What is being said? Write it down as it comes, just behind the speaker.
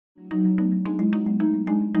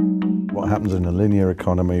What happens in a linear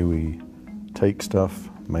economy, we take stuff,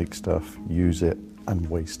 make stuff, use it and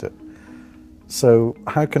waste it. So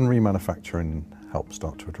how can remanufacturing help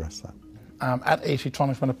start to address that? At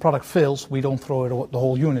ACtronics, when a product fails, we don't throw the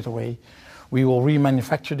whole unit away. We will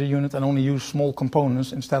remanufacture the unit and only use small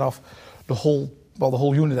components instead of the whole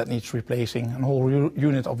unit that needs replacing. And a whole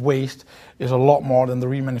unit of waste is a lot more than the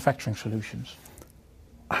remanufacturing solutions.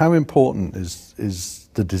 How important is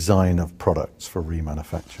the design of products for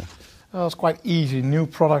remanufacture? Well, it's quite easy. New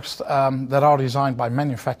products that are designed by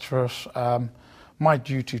manufacturers might,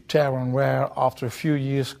 due to tear and wear, after a few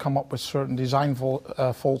years come up with certain design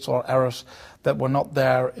faults or errors that were not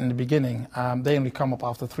there in the beginning. They only come up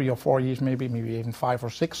after 3 or 4 years, maybe even 5 or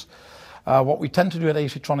 6. What we tend to do at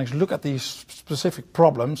ACtronics, look at these specific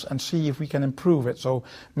problems and see if we can improve it. So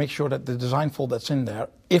make sure that the design fault that's in there,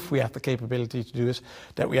 if we have the capability to do this,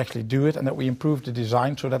 that we actually do it and that we improve the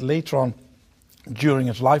design so that later on, during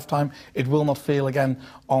its lifetime, it will not fail again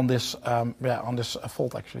on this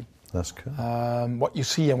fault actually. That's good. What you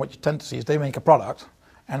see and what you tend to see is they make a product,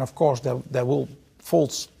 and of course there will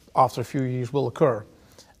faults after a few years will occur,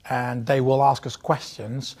 and they will ask us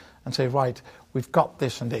questions and say, right, we've got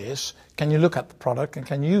this and this, can you look at the product and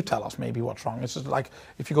can you tell us maybe what's wrong? It's just like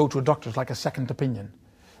if you go to a doctor, it's like a second opinion,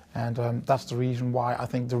 and that's the reason why I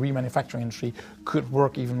think the remanufacturing industry could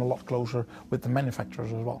work even a lot closer with the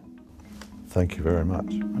manufacturers as well. Thank you very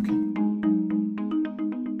much. Okay.